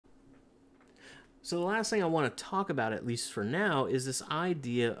So the last thing I want to talk about, at least for now, is this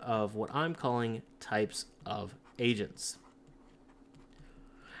idea of what I'm calling types of agents.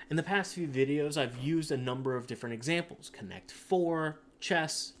 In the past few videos, I've used a number of different examples: Connect 4,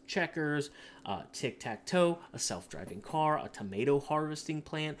 chess, checkers, tic-tac-toe, a self-driving car, a tomato harvesting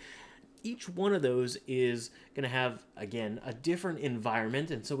plant. Each one of those is going to have, again, a different environment,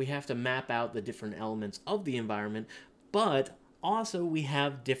 and so we have to map out the different elements of the environment, but also we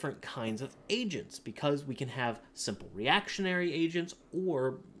have different kinds of agents, because we can have simple reactionary agents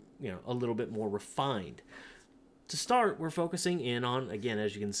or, a little bit more refined. To start, we're focusing in on, again,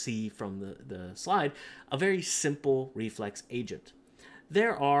 as you can see from the slide, a very simple reflex agent.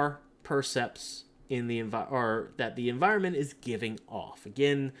 There are percepts in the that the environment is giving off.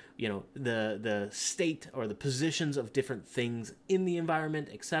 Again, the state or the positions of different things in the environment,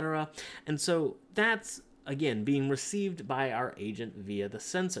 etc. And so that's, again, being received by our agent via the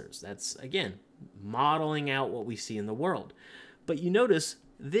sensors. That's, again, modeling out what we see in the world. But you notice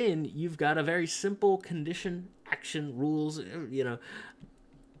then you've got a very simple condition, action, rules,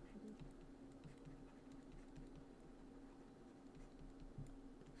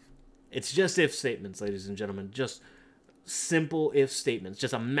 It's just if statements, ladies and gentlemen. Just simple if statements.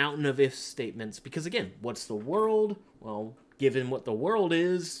 Just a mountain of if statements. Because, again, what's the world? Well, given what the world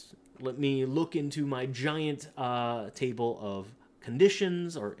is, let me look into my giant table of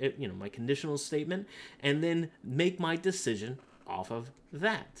conditions, or, my conditional statement, and then make my decision off of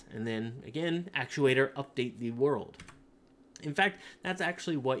that. And then, again, actuator, update the world. In fact, that's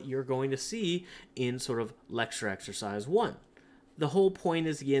actually what you're going to see in sort of lecture exercise 1. The whole point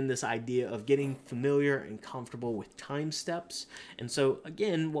is, again, this idea of getting familiar and comfortable with time steps. And so,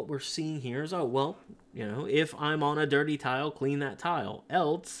 again, what we're seeing here is, if I'm on a dirty tile, clean that tile.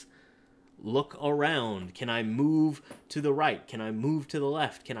 Else, look around. Can I move to the right? Can I move to the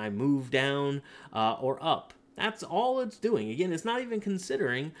left? Can I move down or up? That's all it's doing. Again, it's not even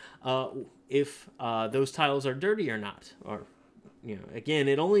considering if those tiles are dirty or not. Or, again,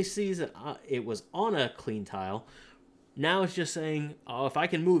 it only sees that it was on a clean tile. Now it's just saying, if I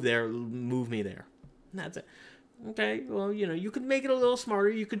can move there, move me there. And that's it. Okay, well, you could make it a little smarter.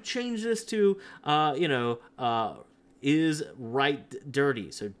 You could change this to, is right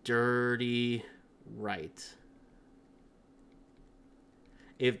dirty? So dirty right.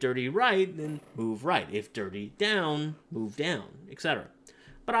 If dirty right, then move right. If dirty down, move down, etc.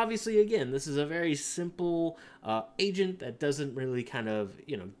 But obviously, again, this is a very simple agent that doesn't really kind of,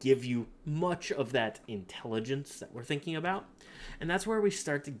 give you much of that intelligence that we're thinking about. And that's where we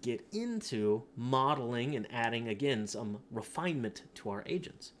start to get into modeling and adding, again, some refinement to our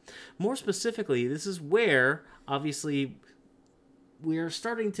agents. More specifically, this is where, obviously, we're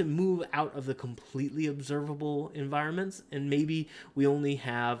starting to move out of the completely observable environments, and maybe we only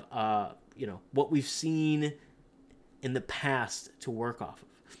have, what we've seen in the past to work off of.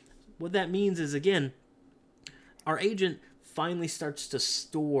 What that means is, again, our agent finally starts to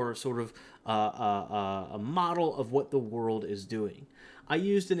store sort of a model of what the world is doing. I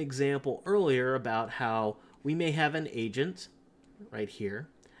used an example earlier about how we may have an agent right here,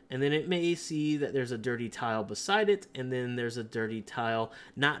 and then it may see that there's a dirty tile beside it, and then there's a dirty tile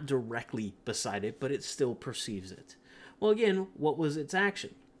not directly beside it, but it still perceives it. Well, again, what was its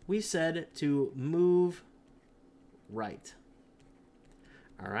action? We said to move right.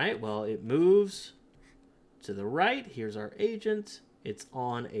 All right, well, it moves to the right. Here's our agent. It's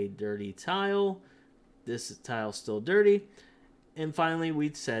on a dirty tile. This tile's still dirty. And finally,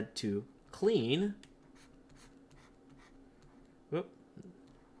 we said to clean. Whoop,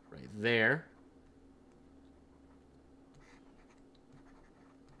 right there.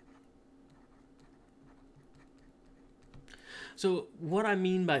 So what I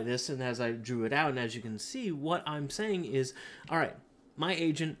mean by this, and as I drew it out, and as you can see, what I'm saying is, all right, my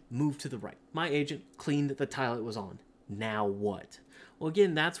agent moved to the right. My agent cleaned the tile it was on. Now what? Well,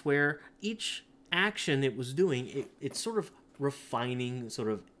 again, that's where each action it was doing, it's sort of refining sort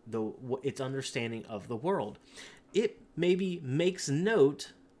of its understanding of the world. It maybe makes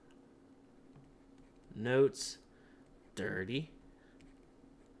notes, dirty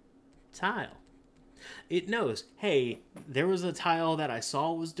tile. It knows, hey, there was a tile that I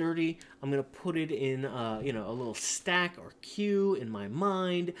saw was dirty. I'm going to put it in, a little stack or queue in my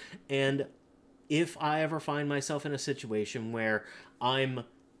mind. And if I ever find myself in a situation where I'm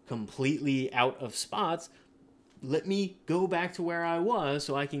completely out of spots, let me go back to where I was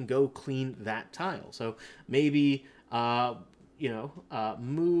so I can go clean that tile. So maybe,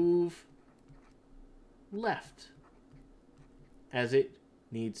 move left as it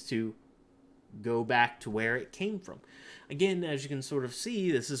needs to go back to where it came from. Again, as you can sort of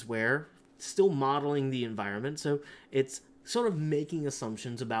see, this is where still modeling the environment. So it's sort of making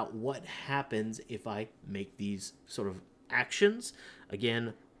assumptions about what happens if I make these sort of actions.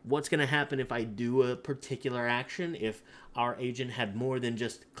 Again, what's going to happen if I do a particular action? If our agent had more than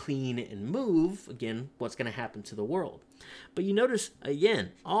just clean and move, again, what's going to happen to the world? But you notice,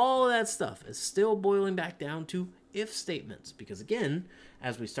 again, all of that stuff is still boiling back down to if statements. Because again,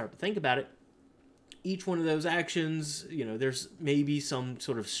 as we start to think about it, each one of those actions, you know, there's maybe some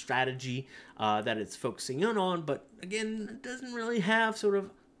sort of strategy that it's focusing in on, but again, it doesn't really have sort of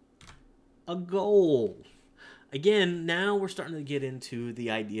a goal. Again, now we're starting to get into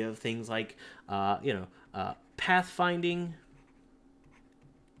the idea of things like, pathfinding,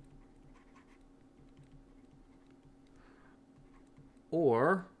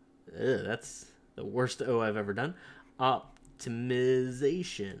 or, that's the worst O I've ever done,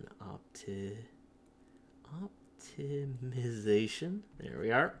 optimization. Optimization. There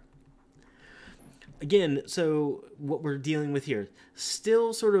we are. Again, so what we're dealing with here,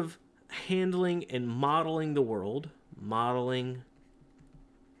 still sort of handling and modeling the world. Modeling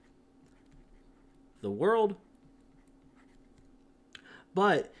the world.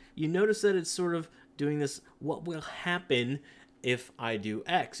 But you notice that it's sort of doing this, what will happen if I do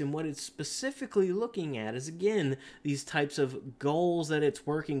X? And what it's specifically looking at is, again, these types of goals that it's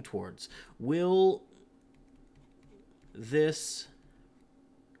working towards. Will this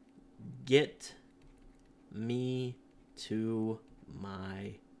get me to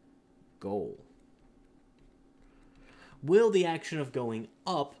my goal? Will the action of going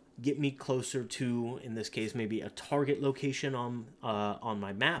up get me closer to, in this case, maybe a target location on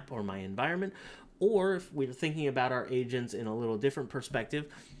my map or my environment? Or if we're thinking about our agents in a little different perspective,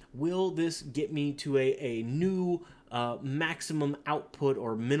 will this get me to a new maximum output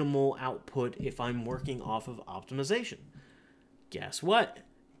or minimal output if I'm working off of optimization? Guess what?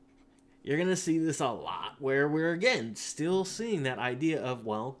 You're going to see this a lot where we're, again, still seeing that idea of,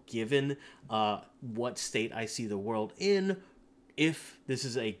 well, given what state I see the world in, if this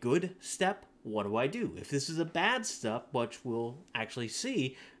is a good step, what do I do? If this is a bad step, which we'll actually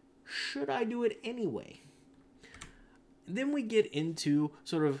see, should I do it anyway? Then we get into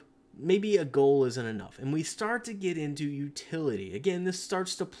sort of maybe a goal isn't enough, and we start to get into utility. Again, this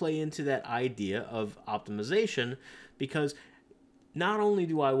starts to play into that idea of optimization, because not only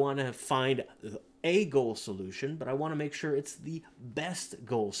do I want to find a goal solution, but I want to make sure it's the best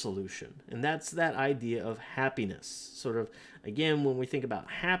goal solution. And that's that idea of happiness. Sort of, again, when we think about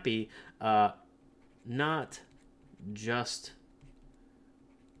happy, not just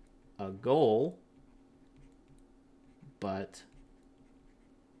a goal, but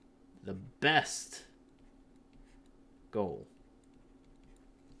the best goal.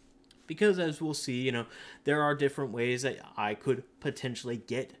 Because as we'll see, you know, there are different ways that I could potentially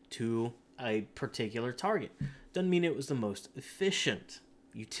get to a particular target. Doesn't mean it was the most efficient.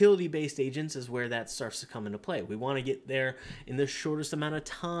 Utility-based agents is where that starts to come into play. We want to get there in the shortest amount of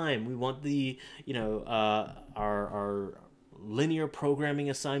time. We want the, you know, our linear programming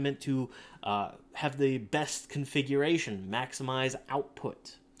assignment to have the best configuration, maximize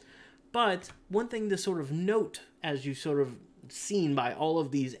output. But one thing to sort of note as you sort of seen by all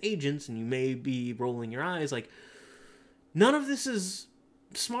of these agents, and you may be rolling your eyes like, none of this is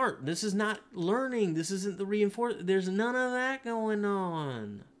smart. This is not learning. This isn't the reinforcement. There's none of that going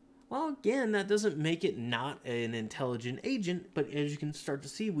on. Well, again, that doesn't make it not an intelligent agent, but as you can start to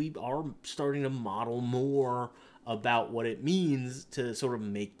see, we are starting to model more about what it means to sort of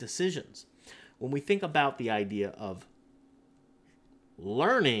make decisions. When we think about the idea of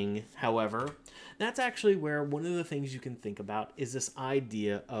learning, however, that's actually where one of the things you can think about is this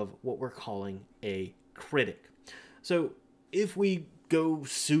idea of what we're calling a critic. So if we go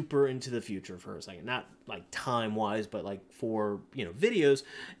super into the future for a second, not like time-wise, but like for, you know, videos,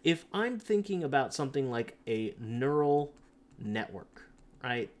 if I'm thinking about something like a neural network,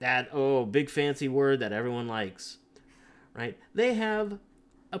 right? That, oh, big fancy word that everyone likes, right? They have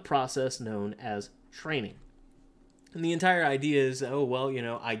a process known as training. And the entire idea is, oh, well, you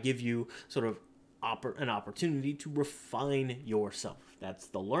know, I give you sort of an opportunity to refine yourself. That's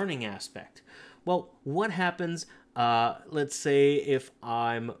the learning aspect. Well, what happens, let's say, if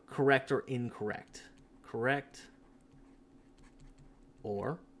I'm correct or incorrect? Correct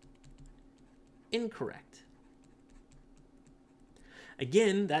or incorrect?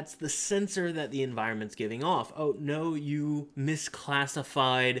 Again, that's the sensor that the environment's giving off. Oh, no, you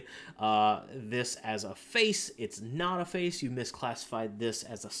misclassified this as a face. It's not a face. You misclassified this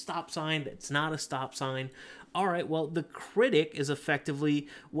as a stop sign. It's not a stop sign. All right, well, the critic is effectively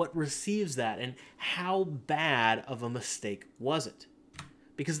what receives that, and how bad of a mistake was it?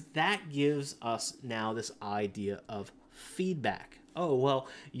 because that gives us now this idea of feedback. Oh, well,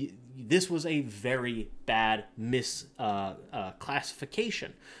 this was a very bad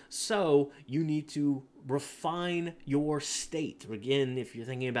classification. So you need to refine your state. Again, if you're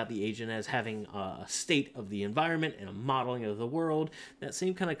thinking about the agent as having a state of the environment and a modeling of the world, that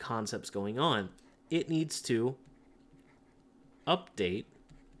same kind of concept's going on. It needs to update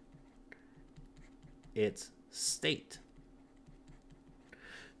its state.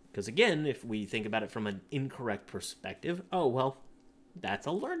 Because again, if we think about it from an incorrect perspective, oh, well, that's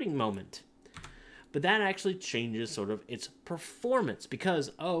a learning moment. But that actually changes sort of its performance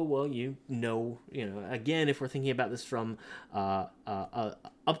because, oh, well, again, if we're thinking about this from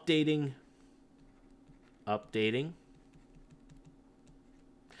updating,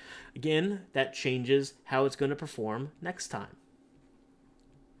 again, that changes how it's going to perform next time.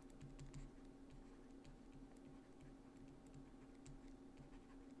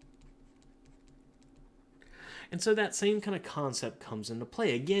 And so that same kind of concept comes into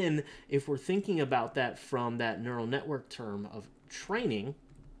play. Again, if we're thinking about that from that neural network term of training,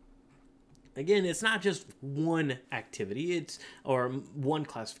 again, it's not just one activity, or one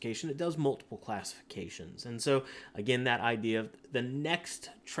classification, it does multiple classifications. And so, again, that idea of the next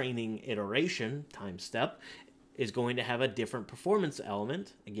training iteration, time step, is going to have a different performance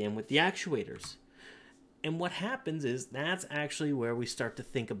element, again, with the actuators. And what happens is that's actually where we start to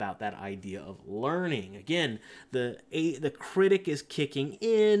think about that idea of learning. Again, the critic is kicking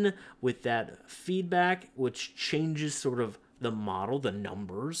in with that feedback, which changes sort of the model, the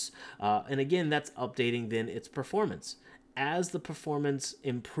numbers. And again, that's updating then its performance. As the performance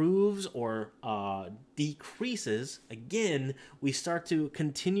improves or decreases, again, we start to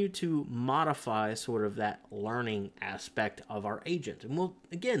continue to modify sort of that learning aspect of our agent. And we'll,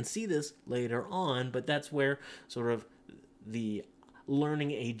 again, see this later on, but that's where sort of the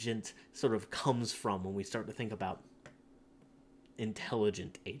learning agent sort of comes from when we start to think about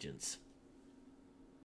intelligent agents.